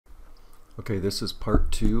Okay, this is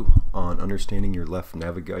part 2 on understanding your left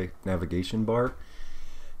navigation bar,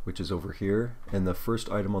 which is over here, and the first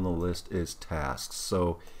item on the list is tasks.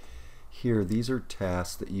 So here, these are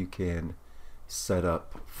tasks that you can set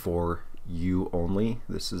up for you only.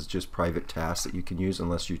 This is just private tasks that you can use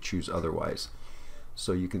unless you choose otherwise.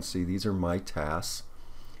 So you can see these are my tasks.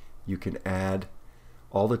 You can add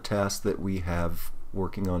all the tasks that we have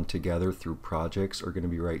working on together through projects are going to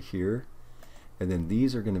be right here. And then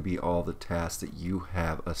these are going to be all the tasks that you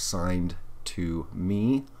have assigned to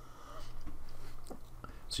me.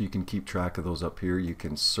 So you can keep track of those up here. You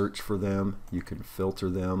can search for them. You can filter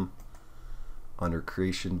them under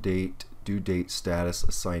creation date, due date, status,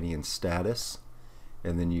 assignee, and status.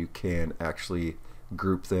 And then you can actually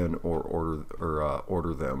group them or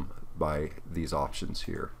order them by these options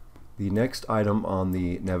here. The next item on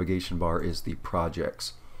the navigation bar is the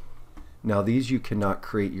projects. Now these you cannot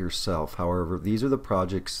create yourself. However, these are the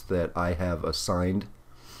projects that I have assigned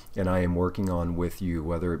and I am working on with you,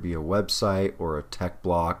 whether it be a website or a tech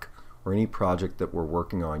block or any project that we're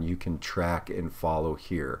working on. You can track and follow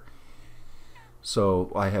here.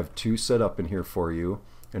 So I have 2 set up in here for you,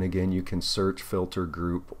 and again you can search, filter,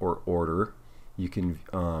 group, or order. You can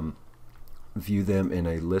view them in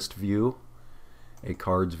a list view, a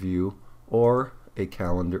cards view, or a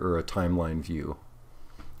calendar or a timeline view,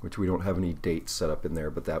 which we don't have any dates set up in there,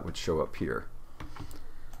 but that would show up here.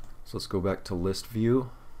 So let's go back to list view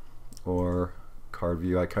or card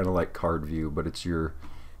view. I kind of like card view, but it's your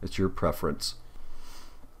preference.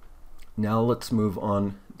 Now let's move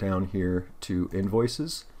on down here to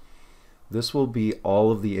invoices. This will be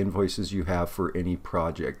all of the invoices you have for any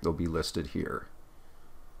project. They'll be listed here.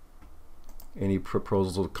 Any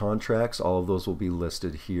proposal contracts, all of those will be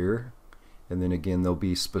listed here. And then again, they'll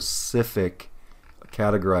be specific,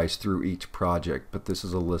 categorized through each project, but this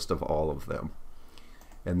is a list of all of them.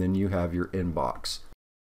 And then you have your inbox.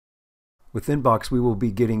 With inbox, we will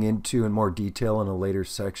be getting into in more detail in a later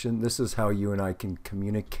section. This is how you and I can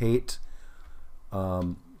communicate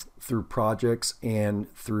through projects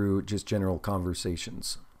and through just general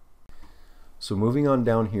conversations. So moving on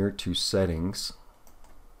down here to settings,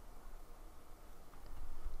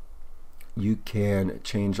 you can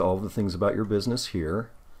change all the things about your business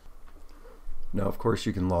here. Now of course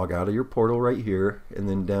you can log out of your portal right here, and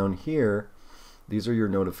then down here these are your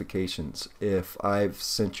notifications. If I've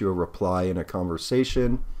sent you a reply in a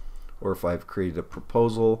conversation, or if I've created a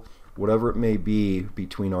proposal, whatever it may be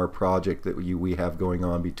between our project that we have going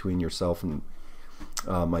on between yourself and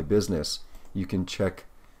my business, you can check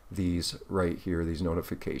these right here, these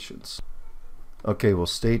notifications. Okay, well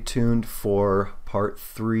stay tuned for part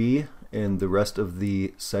 3 and the rest of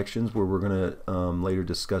the sections where we're going to later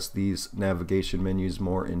discuss these navigation menus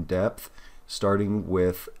more in depth, starting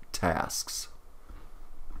with tasks.